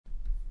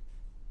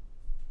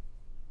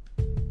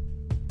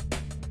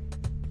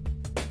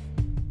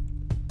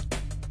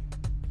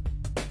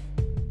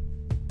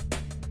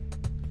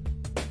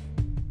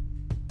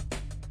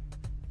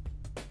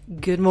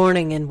Good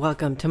morning and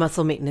welcome to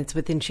Muscle Maintenance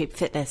with InShape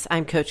Fitness.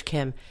 I'm Coach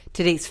Kim.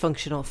 Today's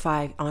Functional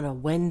 5 on a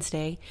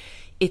Wednesday.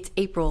 It's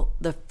April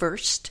the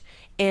 1st,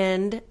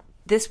 and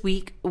this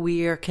week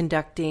we are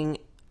conducting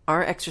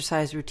our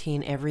exercise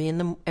routine every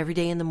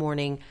day in the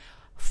morning.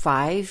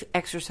 5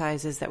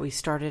 exercises that we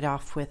started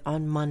off with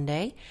on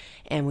Monday,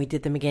 and we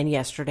did them again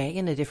yesterday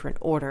in a different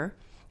order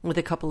with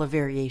a couple of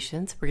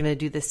variations. We're going to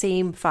do the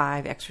same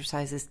 5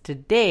 exercises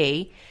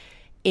today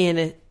in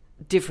a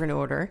different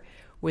order,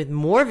 with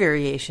more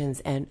variations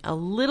and a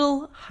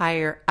little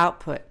higher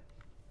output.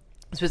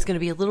 So it's going to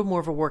be a little more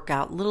of a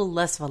workout, a little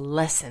less of a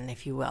lesson,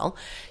 if you will.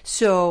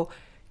 So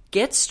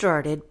get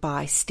started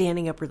by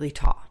standing up really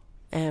tall.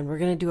 And we're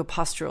going to do a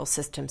postural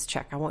systems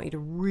check. I want you to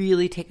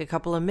really take a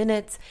couple of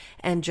minutes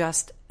and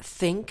just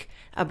think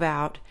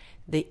about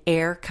the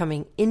air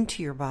coming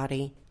into your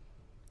body,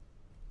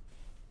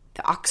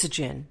 the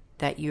oxygen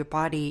that your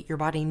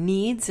body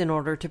needs in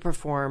order to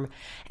perform,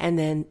 and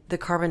then the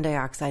carbon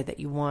dioxide that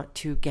you want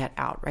to get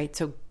out, right?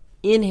 So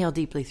inhale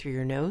deeply through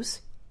your nose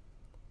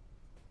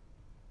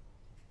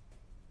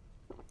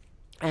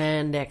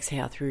and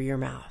exhale through your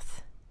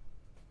mouth.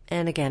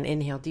 And again,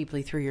 inhale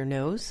deeply through your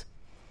nose.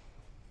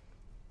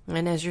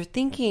 And as you're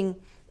thinking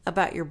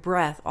about your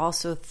breath,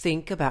 also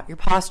think about your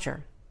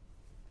posture.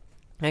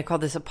 I call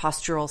this a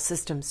postural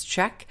systems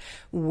check,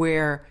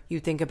 where you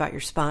think about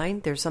your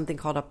spine. There's something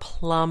called a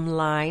plumb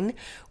line,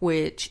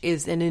 which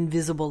is an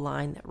invisible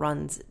line that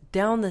runs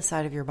down the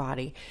side of your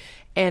body.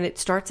 And it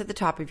starts at the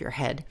top of your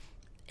head,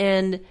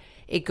 and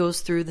it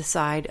goes through the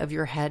side of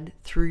your head,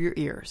 through your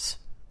ears.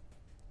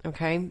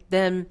 Okay?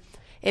 Then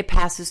it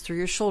passes through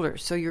your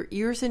shoulders. So your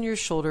ears and your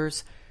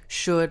shoulders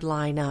should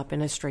line up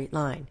in a straight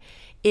line.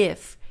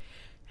 If,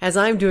 as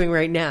I'm doing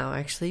right now,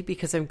 actually,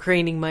 because I'm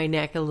craning my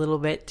neck a little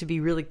bit to be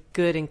really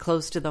good and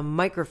close to the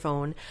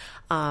microphone,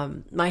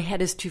 my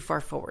head is too far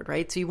forward,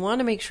 right? So you want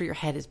to make sure your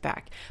head is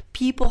back.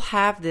 People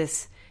have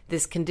this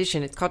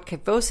condition. It's called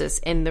kyphosis.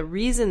 And the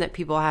reason that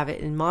people have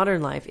it in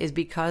modern life is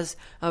because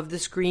of the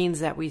screens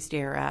that we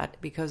stare at,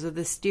 because of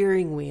the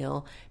steering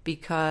wheel,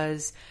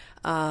 because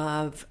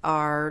of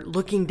our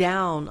looking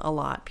down a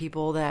lot.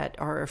 People that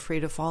are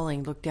afraid of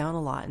falling look down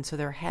a lot. And so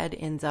their head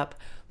ends up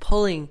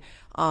pulling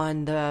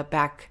on the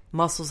back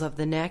muscles of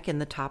the neck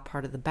and the top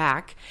part of the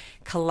back,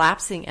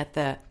 collapsing at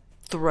the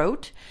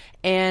throat,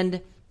 and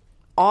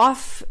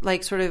off,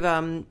 like sort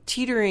of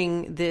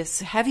teetering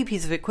this heavy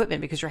piece of equipment,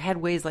 because your head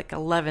weighs like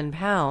 11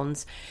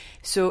 pounds.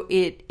 So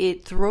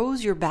it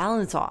throws your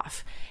balance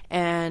off.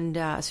 And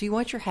so you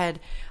want your head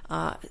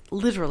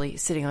literally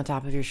sitting on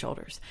top of your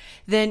shoulders.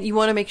 Then you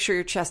want to make sure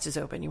your chest is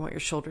open. You want your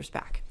shoulders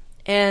back.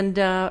 And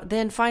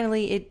then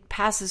finally, it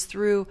passes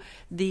through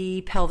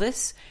the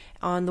pelvis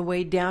on the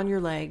way down your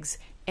legs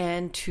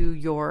and to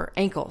your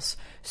ankles.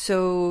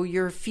 So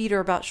your feet are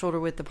about shoulder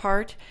width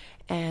apart,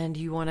 and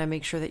you want to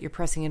make sure that you're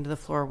pressing into the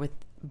floor with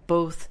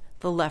both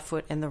the left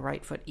foot and the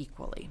right foot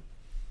equally.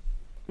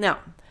 Now,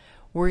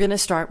 we're going to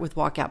start with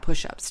walkout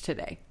push-ups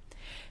today.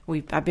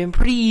 I've been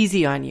pretty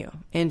easy on you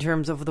in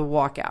terms of the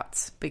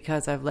walkouts,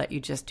 because I've let you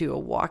just do a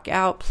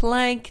walkout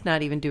plank,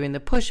 not even doing the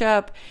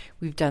push-up.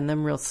 We've done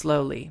them real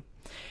slowly.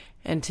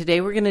 And today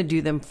we're going to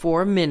do them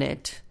for a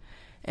minute.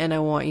 And I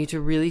want you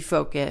to really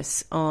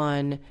focus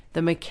on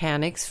the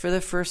mechanics for the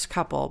first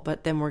couple,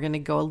 but then we're going to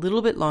go a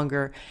little bit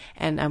longer,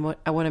 and I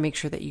want to make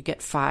sure that you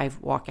get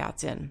 5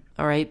 walkouts in.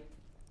 All right.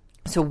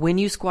 So when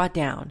you squat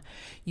down,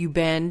 you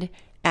bend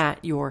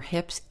at your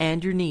hips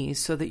and your knees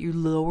so that you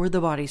lower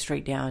the body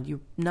straight down. You're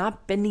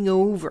not bending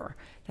over.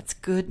 That's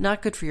good,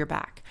 not good for your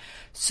back.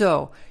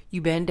 So you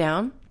bend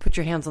down, put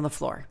your hands on the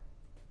floor,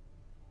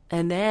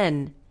 and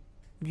then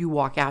you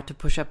walk out to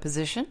push-up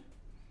position.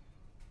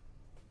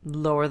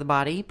 Lower the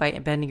body by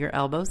bending your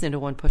elbows into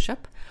one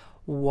push-up.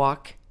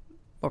 Walk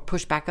or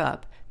push back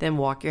up. Then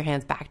walk your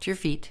hands back to your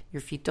feet.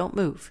 Your feet don't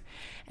move.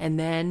 And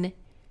then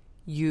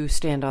you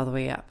stand all the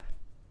way up.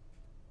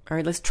 All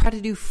right, let's try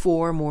to do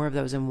 4 more of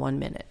those in 1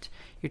 minute.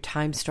 Your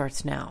time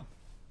starts now.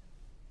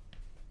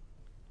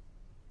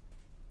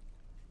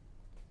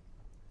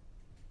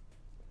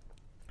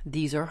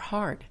 These are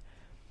hard.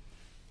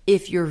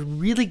 If you're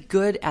really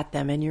good at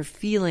them and you're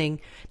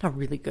feeling, not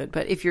really good,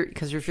 but if you're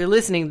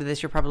listening to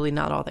this, you're probably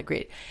not all that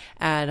great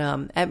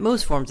at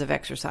most forms of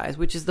exercise,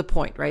 which is the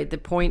point, right? The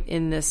point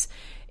in this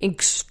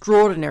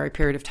extraordinary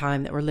period of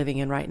time that we're living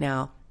in right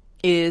now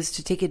is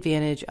to take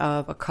advantage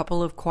of a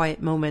couple of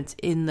quiet moments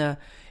in the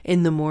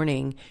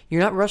morning.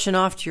 You're not rushing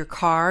off to your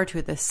car,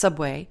 to the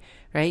subway,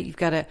 right?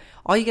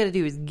 All you got to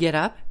do is get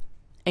up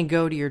and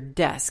go to your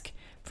desk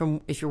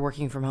if you're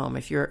working from home.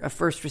 If you're a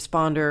first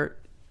responder,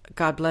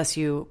 God bless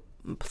you.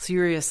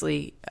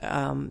 Seriously,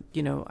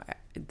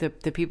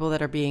 the people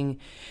that are being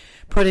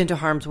put into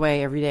harm's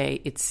way every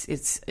day,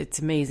 it's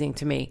amazing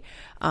to me.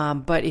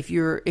 But if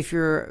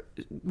you're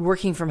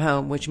working from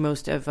home, which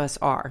most of us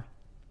are,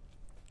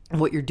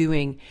 what you're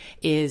doing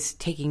is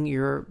taking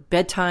your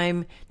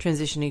bedtime,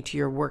 transitioning to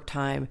your work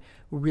time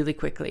really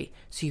quickly.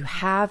 So you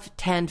have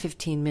 10,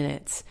 15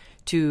 minutes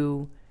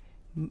to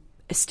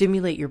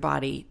stimulate your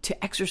body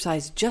to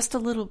exercise just a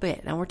little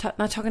bit. Now, we're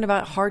not talking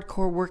about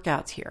hardcore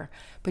workouts here,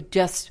 but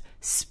just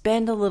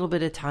spend a little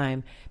bit of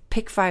time,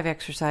 pick 5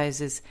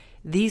 exercises,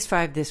 these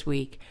 5 this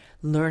week,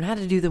 learn how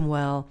to do them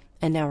well,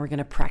 and now we're going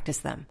to practice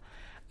them.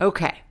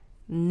 Okay,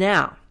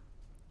 now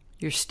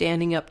you're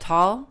standing up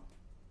tall,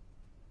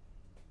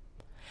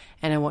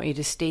 and I want you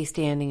to stay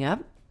standing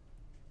up,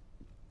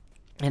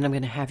 and I'm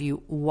going to have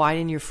you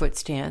widen your foot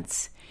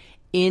stance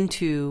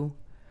into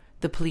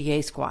the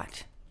plie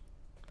squat.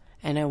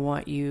 And I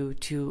want you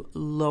to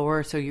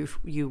lower, so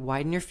you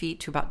widen your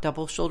feet to about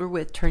double shoulder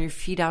width, turn your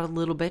feet out a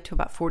little bit to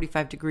about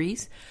 45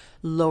 degrees,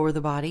 lower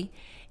the body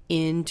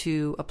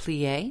into a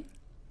plie,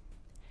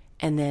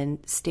 and then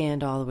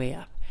stand all the way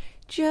up.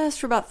 Just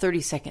for about 30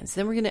 seconds.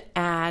 Then we're going to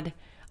add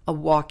a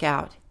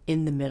walkout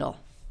in the middle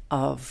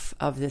of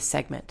this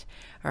segment.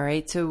 All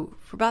right, so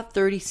for about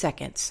 30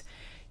 seconds,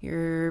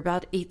 you're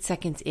about 8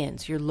 seconds in.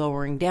 So you're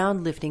lowering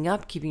down, lifting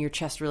up, keeping your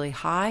chest really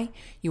high.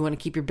 You want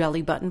to keep your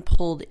belly button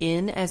pulled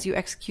in as you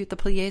execute the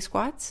plie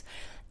squats.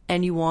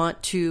 And you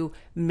want to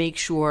make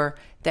sure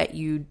that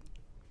you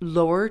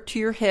lower to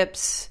your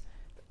hips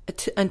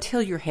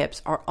until your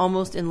hips are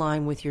almost in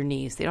line with your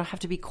knees. They don't have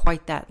to be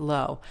quite that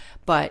low,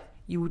 but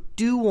you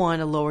do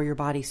want to lower your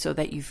body so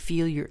that you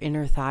feel your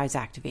inner thighs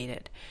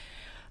activated.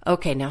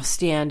 Okay, now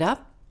stand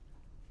up,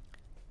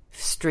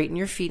 straighten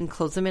your feet and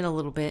close them in a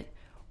little bit.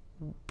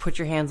 Put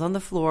your hands on the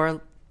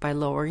floor by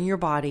lowering your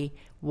body,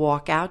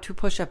 walk out to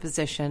push-up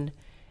position,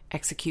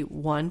 execute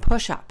 1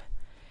 push-up,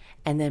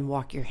 and then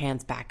walk your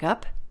hands back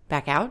up,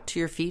 back out to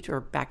your feet or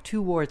back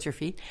towards your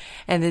feet,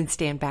 and then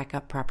stand back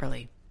up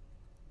properly.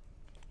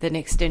 Then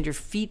extend your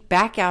feet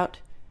back out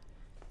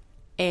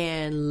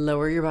and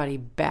lower your body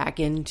back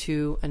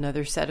into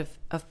another set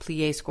of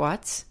plie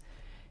squats.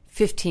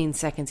 15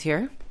 seconds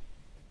here.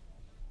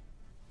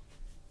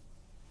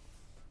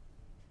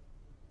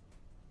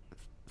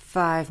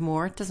 5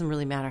 more. It doesn't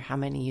really matter how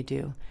many you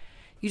do.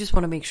 You just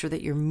want to make sure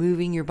that you're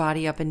moving your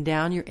body up and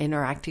down. You're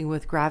interacting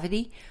with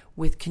gravity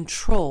with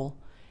control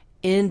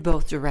in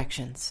both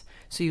directions.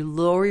 So you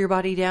lower your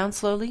body down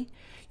slowly.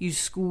 You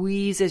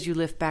squeeze as you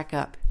lift back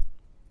up.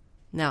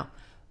 Now,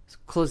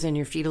 close in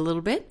your feet a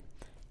little bit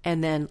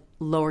and then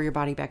lower your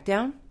body back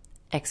down.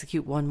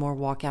 Execute 1 more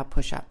walkout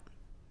push-up.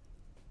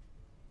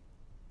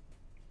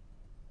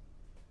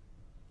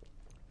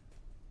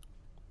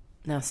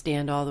 Now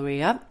stand all the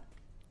way up.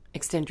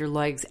 Extend your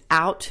legs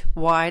out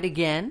wide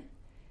again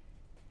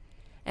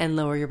and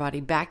lower your body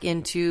back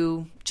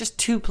into just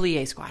 2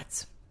 plie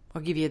squats.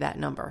 I'll give you that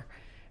number.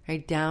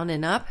 Right, down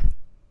and up,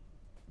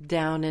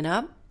 down and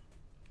up.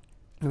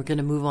 We're going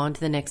to move on to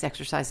the next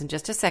exercise in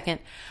just a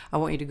second. I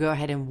want you to go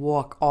ahead and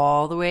walk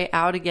all the way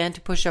out again to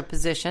push-up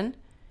position.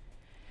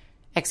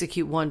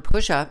 Execute 1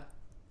 push-up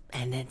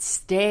and then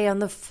stay on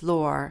the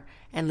floor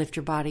and lift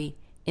your body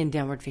in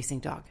downward facing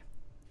dog.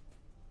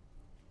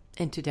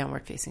 Into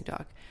downward facing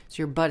dog. So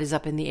your butt is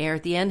up in the air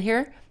at the end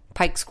here.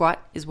 Pike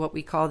squat is what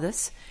we call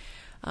this.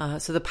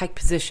 So the pike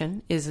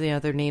position is the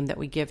other name that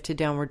we give to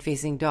downward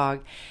facing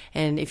dog.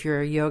 And if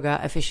you're a yoga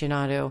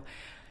aficionado,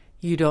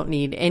 you don't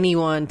need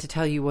anyone to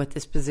tell you what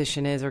this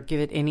position is or give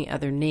it any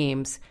other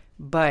names.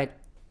 But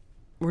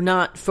we're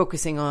not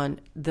focusing on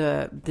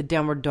the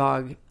downward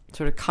dog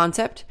sort of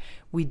concept.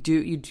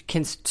 You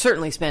can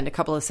certainly spend a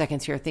couple of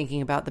seconds here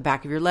thinking about the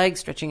back of your leg,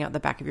 stretching out the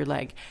back of your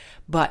leg.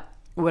 But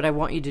what I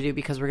want you to do,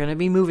 because we're going to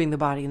be moving the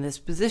body in this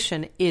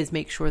position, is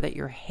make sure that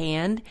your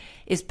hand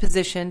is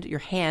positioned, your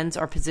hands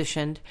are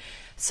positioned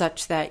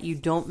such that you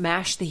don't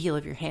mash the heel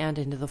of your hand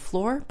into the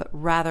floor, but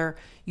rather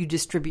you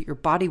distribute your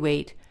body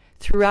weight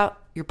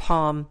throughout your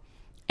palm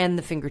and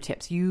the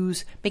fingertips.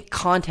 Make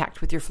contact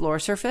with your floor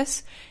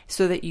surface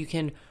so that you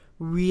can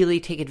really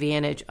take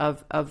advantage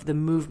of the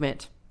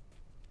movement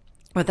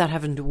without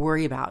having to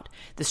worry about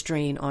the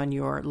strain on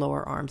your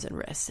lower arms and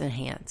wrists and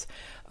hands.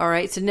 All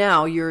right, so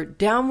now your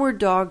downward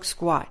dog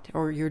squat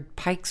or your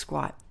pike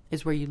squat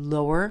is where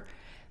you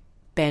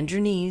bend your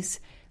knees,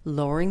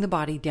 lowering the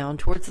body down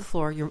towards the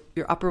floor. Your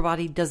upper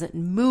body doesn't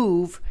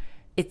move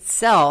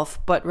itself,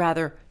 but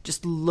rather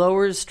just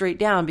lowers straight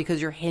down because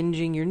you're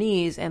hinging your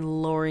knees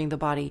and lowering the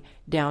body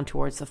down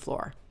towards the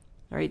floor.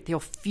 All right, you'll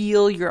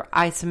feel your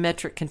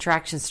isometric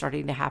contractions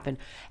starting to happen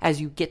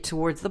as you get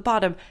towards the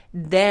bottom.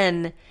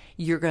 Then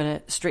you're going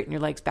to straighten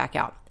your legs back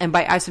out. And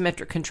by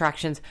isometric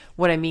contractions,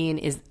 what I mean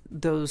is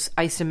those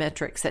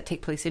isometrics that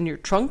take place in your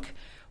trunk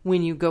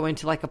when you go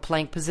into like a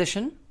plank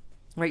position,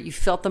 right? You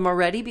felt them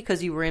already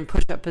because you were in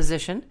push-up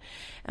position.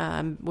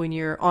 When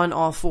you're on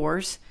all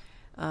fours,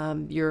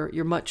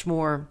 you're much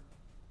more,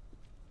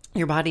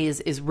 your body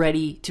is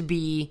ready to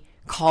be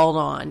called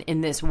on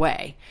in this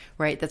way,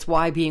 right? That's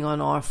why being on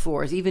all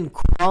fours, even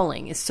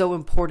crawling, is so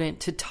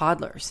important to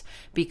toddlers,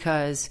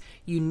 because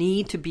you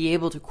need to be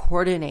able to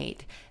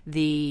coordinate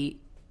the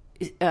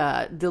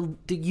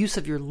use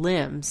of your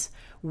limbs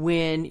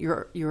when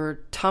your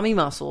tummy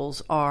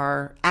muscles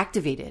are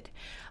activated.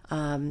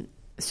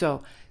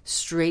 So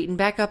straighten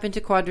back up into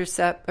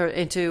quadricep or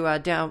into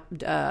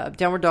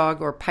downward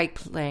dog or pike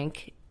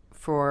plank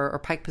or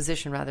pike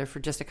position rather, for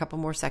just a couple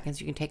more seconds.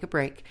 You can take a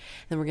break.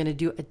 Then we're going to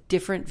do a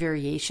different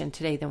variation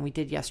today than we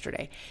did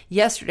yesterday.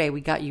 Yesterday,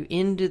 we got you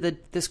into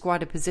the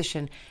squatted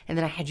position, and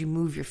then I had you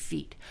move your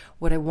feet.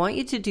 What I want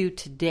you to do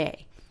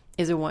today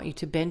is I want you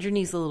to bend your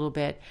knees a little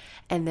bit,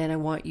 and then I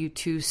want you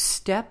to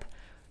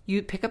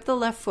pick up the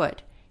left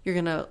foot. You're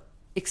going to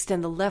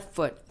extend the left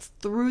foot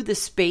through the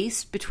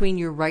space between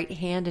your right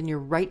hand and your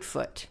right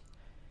foot,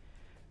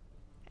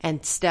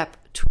 and step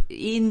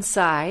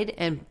inside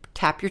and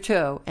tap your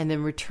toe, and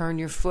then return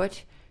your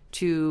foot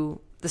to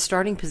the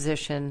starting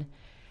position.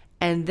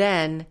 And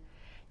then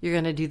you're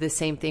going to do the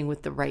same thing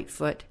with the right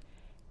foot,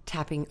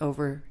 tapping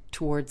over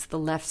towards the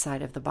left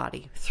side of the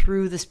body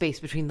through the space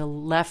between the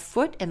left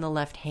foot and the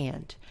left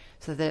hand.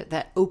 So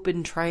that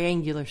open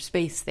triangular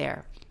space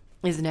there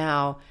is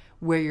now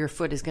where your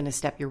foot is going to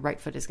step, your right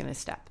foot is going to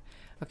step.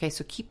 Okay,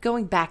 so keep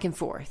going back and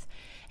forth.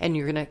 And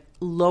you're going to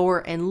lower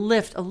and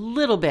lift a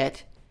little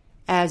bit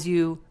as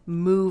you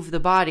move the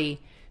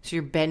body. So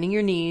you're bending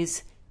your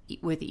knees.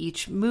 With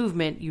each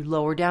movement, you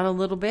lower down a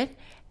little bit,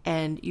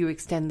 and you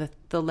extend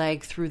the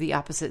leg through the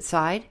opposite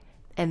side,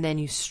 and then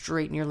you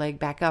straighten your leg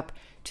back up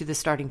to the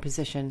starting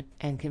position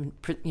and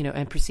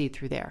and proceed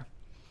through there.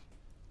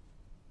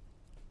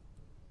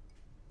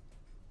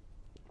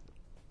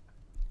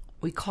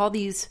 We call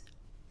these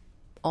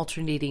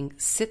alternating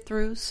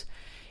sit-throughs.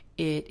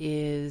 It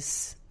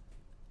is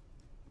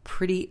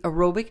pretty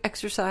aerobic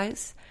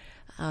exercise,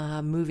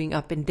 moving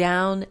up and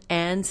down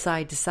and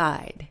side to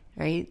side,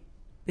 right?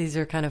 These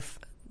are kind of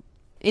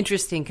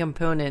interesting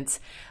components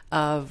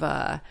of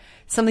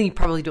something you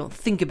probably don't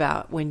think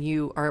about when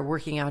you are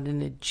working out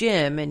in a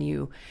gym, and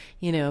you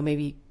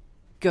maybe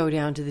go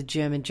down to the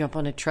gym and jump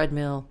on a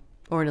treadmill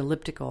or an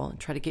elliptical and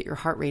try to get your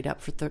heart rate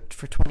up for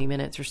 20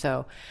 minutes or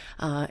so.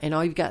 And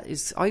all you've got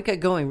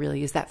going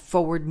really is that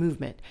forward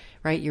movement,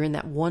 right? You're in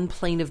that one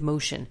plane of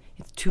motion.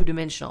 It's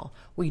two-dimensional.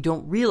 What you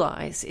don't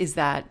realize is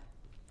that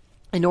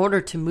in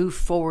order to move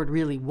forward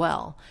really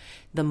well,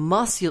 the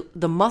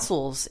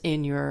muscles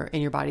in your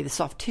body, the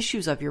soft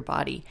tissues of your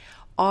body,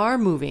 are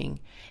moving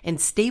and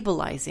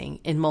stabilizing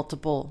in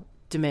multiple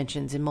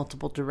dimensions, in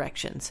multiple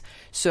directions.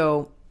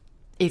 So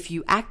if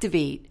you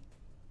activate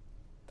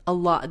a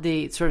lot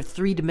the sort of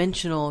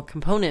three-dimensional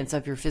components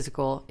of your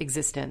physical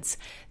existence,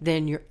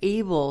 then you're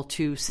able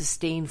to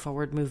sustain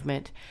forward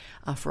movement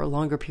for a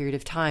longer period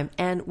of time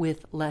and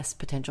with less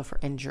potential for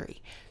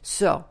injury.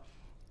 So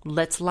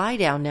let's lie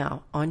down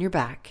now on your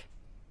back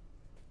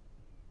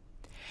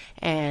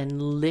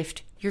and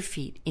lift your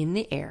feet in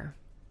the air.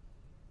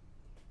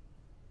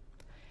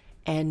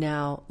 And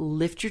now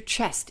lift your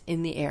chest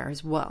in the air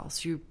as well.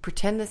 So you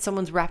pretend that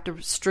someone's wrapped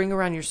a string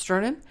around your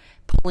sternum,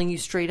 pulling you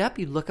straight up.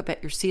 You look up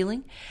at your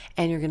ceiling,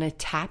 and you're going to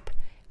tap,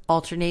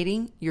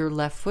 alternating your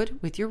left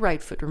foot with your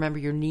right foot. Remember,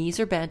 your knees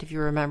are bent. If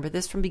you remember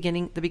this from the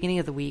beginning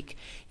of the week,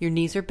 your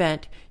knees are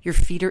bent, your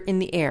feet are in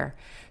the air.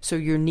 So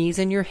your knees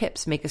and your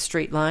hips make a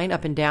straight line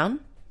up and down,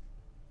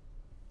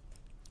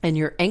 and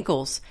your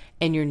ankles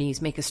and your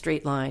knees make a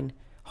straight line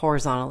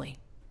horizontally.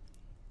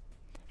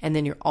 And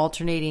then you're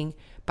alternating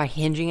by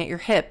hinging at your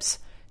hips,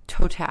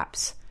 toe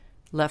taps,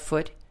 left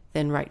foot,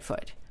 then right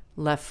foot,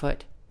 left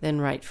foot, then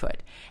right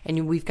foot.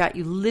 And we've got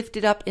you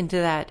lifted up into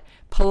that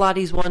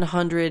Pilates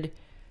 100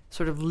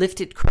 sort of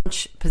lifted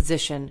crunch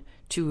position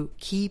to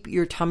keep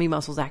your tummy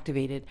muscles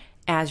activated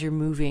as you're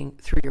moving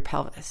through your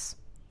pelvis.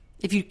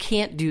 If you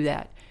can't do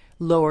that,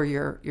 lower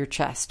your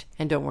chest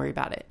and don't worry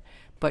about it.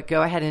 But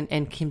go ahead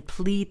and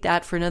complete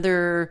that for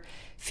another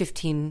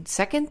 15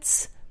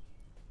 seconds.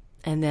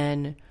 And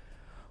then,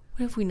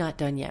 what have we not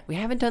done yet? We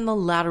haven't done the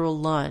lateral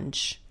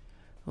lunge.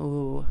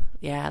 Oh,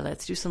 yeah,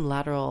 let's do some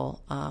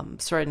lateral, not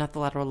the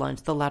lateral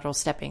lunge, the lateral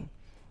stepping,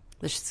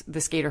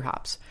 the skater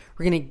hops.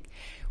 We're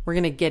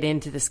going to get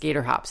into the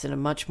skater hops in a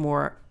much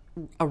more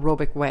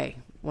aerobic way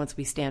once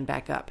we stand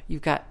back up.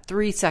 You've got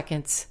 3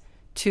 seconds,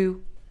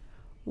 2,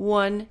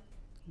 1.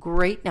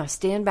 Great. Now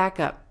stand back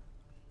up.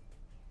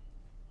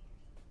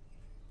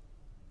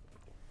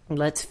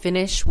 Let's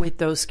finish with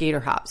those skater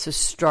hops. So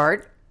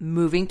start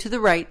moving to the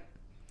right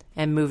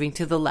and moving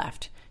to the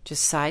left.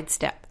 Just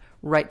sidestep.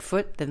 Right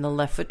foot, then the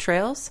left foot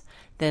trails,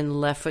 then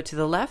left foot to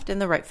the left,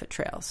 and the right foot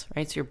trails,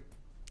 right? So you're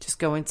just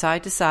going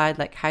side to side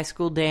like high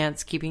school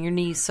dance, keeping your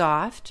knees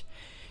soft.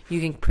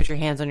 You can put your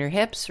hands on your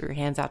hips or your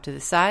hands out to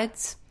the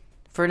sides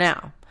for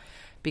now,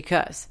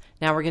 because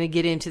now we're going to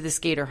get into the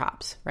skater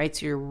hops, right?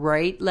 So your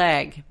right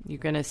leg, you're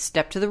going to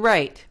step to the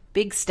right,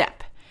 big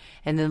step,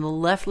 and then the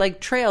left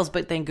leg trails,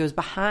 but then goes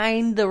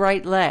behind the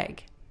right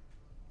leg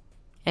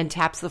and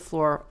taps the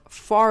floor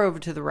far over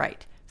to the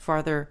right,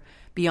 farther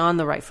beyond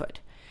the right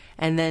foot.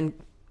 And then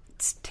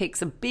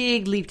takes a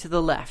big leap to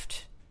the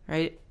left,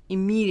 right?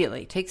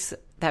 Immediately takes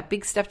that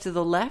big step to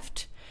the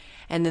left,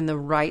 and then the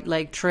right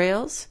leg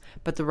trails,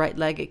 but the right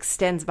leg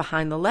extends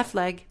behind the left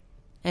leg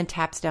and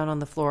taps down on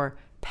the floor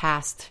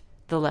past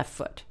the left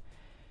foot.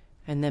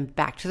 And then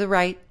back to the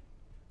right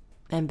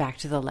and back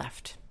to the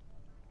left.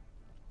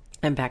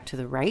 And back to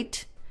the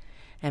right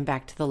and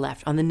back to the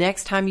left. On the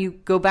next time you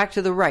go back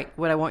to the right,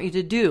 what I want you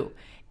to do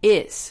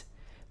is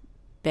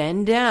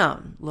Bend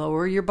down,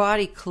 lower your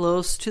body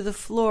close to the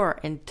floor,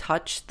 and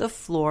touch the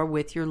floor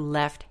with your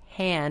left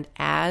hand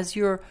as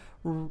you're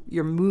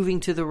moving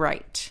to the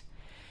right.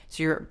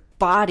 So your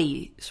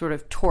body sort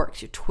of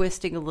torques. You're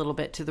twisting a little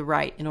bit to the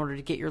right in order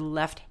to get your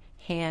left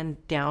hand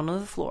down on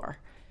the floor.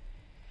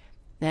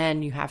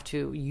 Then you have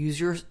to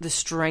use the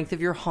strength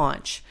of your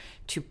haunch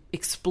to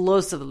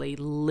explosively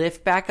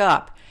lift back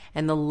up,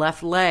 and the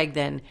left leg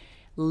then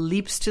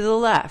leaps to the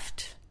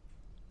left.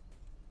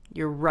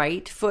 Your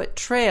right foot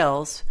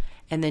trails,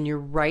 and then your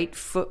right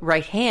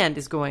hand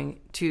is going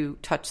to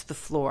touch the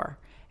floor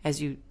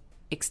as you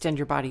extend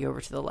your body over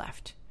to the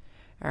left.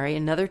 All right,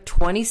 another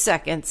 20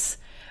 seconds.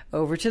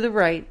 Over to the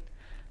right,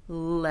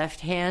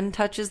 left hand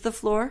touches the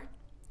floor.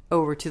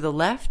 Over to the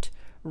left,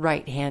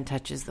 right hand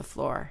touches the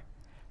floor.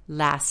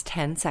 Last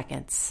 10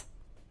 seconds.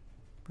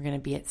 We're going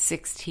to be at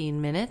 16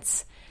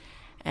 minutes,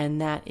 and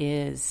that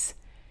is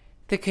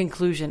the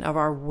conclusion of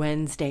our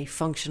Wednesday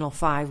Functional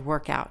 5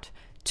 workout.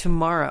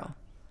 Tomorrow,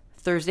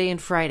 Thursday and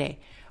Friday,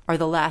 are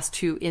the last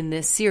two in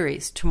this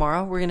series.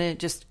 Tomorrow, we're going to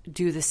just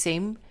do the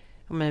same.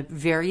 I'm going to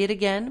vary it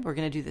again. We're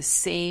going to do the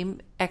same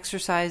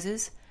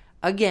exercises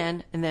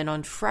again, and then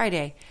on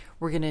Friday,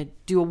 we're going to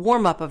do a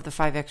warm-up of the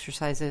 5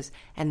 exercises,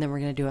 and then we're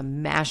going to do a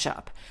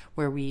mash-up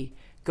where we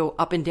go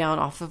up and down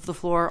off of the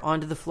floor,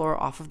 onto the floor,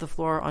 off of the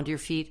floor, onto your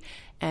feet,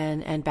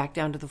 and back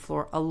down to the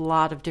floor a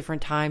lot of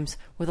different times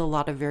with a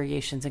lot of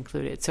variations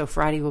included. So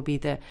Friday will be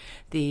the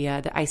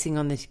icing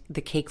on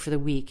the cake for the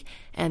week,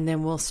 and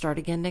then we'll start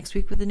again next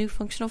week with a new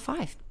Functional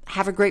 5.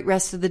 Have a great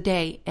rest of the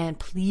day, and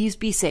please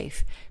be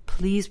safe.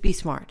 Please be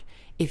smart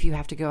if you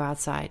have to go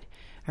outside.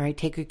 All right,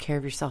 take good care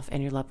of yourself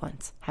and your loved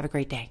ones. Have a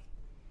great day.